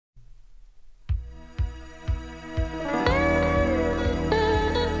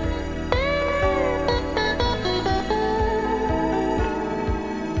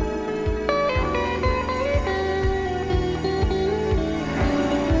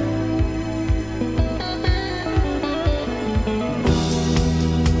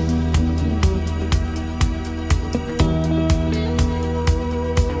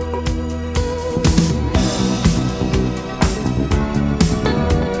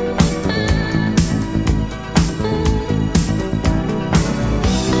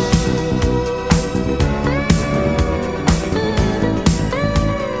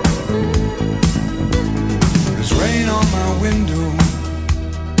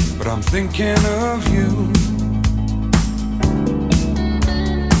I'm thinking of you.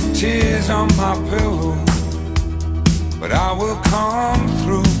 Tears on my pillow, but I will come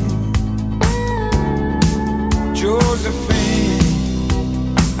through. Josephine,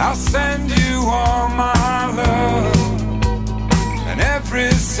 I'll send you all my love, and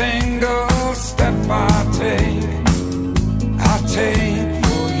every single step I take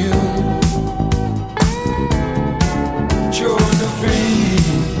for you. Josephine,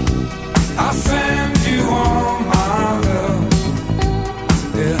 I'll send you all my love.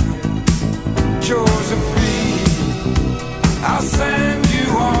 Yeah, Josephine, I'll send you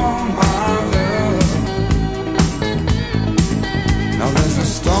all my love. Now there's a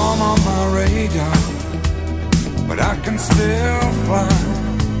storm on my radar, but I can still fly.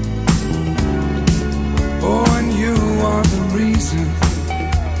 Oh, and you are the reason,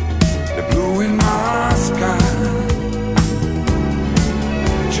 the blue in my sky.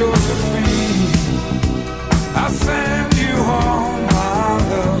 Josephine, I'll send you all my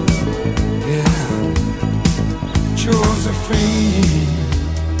love. Yeah, Josephine.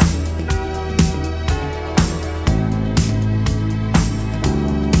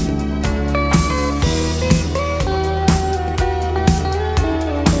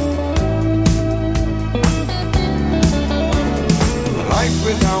 Life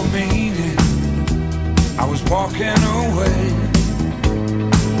without meaning, I was walking away.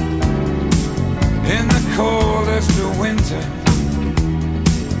 In the coldest of winter,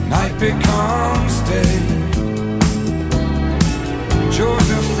 night becomes day.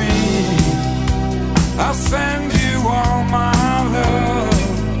 Josephine, I'll send you